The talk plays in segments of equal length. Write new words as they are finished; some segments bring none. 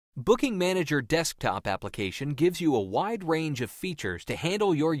Booking Manager desktop application gives you a wide range of features to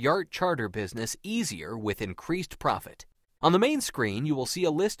handle your yacht charter business easier with increased profit. On the main screen, you will see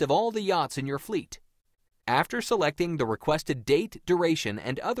a list of all the yachts in your fleet. After selecting the requested date, duration,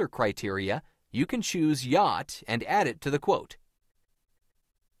 and other criteria, you can choose Yacht and add it to the quote.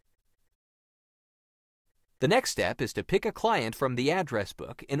 The next step is to pick a client from the address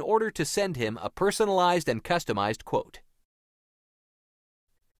book in order to send him a personalized and customized quote.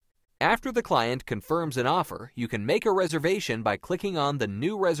 After the client confirms an offer, you can make a reservation by clicking on the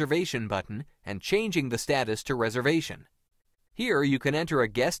New Reservation button and changing the status to Reservation. Here you can enter a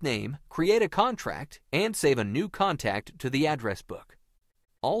guest name, create a contract, and save a new contact to the address book.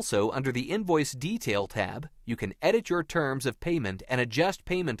 Also, under the Invoice Detail tab, you can edit your terms of payment and adjust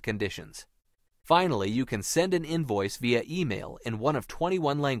payment conditions. Finally, you can send an invoice via email in one of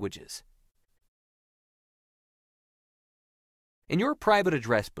 21 languages. In your private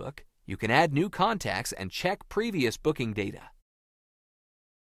address book, you can add new contacts and check previous booking data.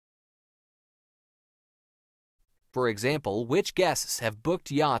 For example, which guests have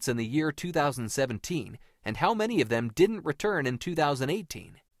booked yachts in the year 2017 and how many of them didn't return in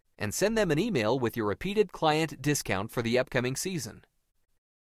 2018, and send them an email with your repeated client discount for the upcoming season.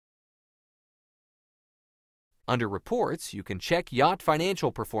 Under Reports, you can check yacht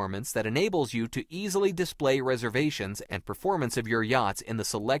financial performance that enables you to easily display reservations and performance of your yachts in the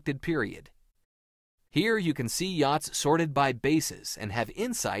selected period. Here you can see yachts sorted by bases and have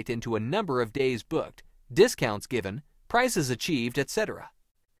insight into a number of days booked, discounts given, prices achieved, etc.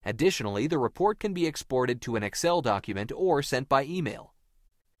 Additionally, the report can be exported to an Excel document or sent by email.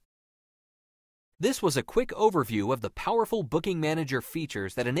 This was a quick overview of the powerful Booking Manager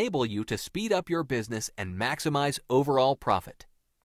features that enable you to speed up your business and maximize overall profit.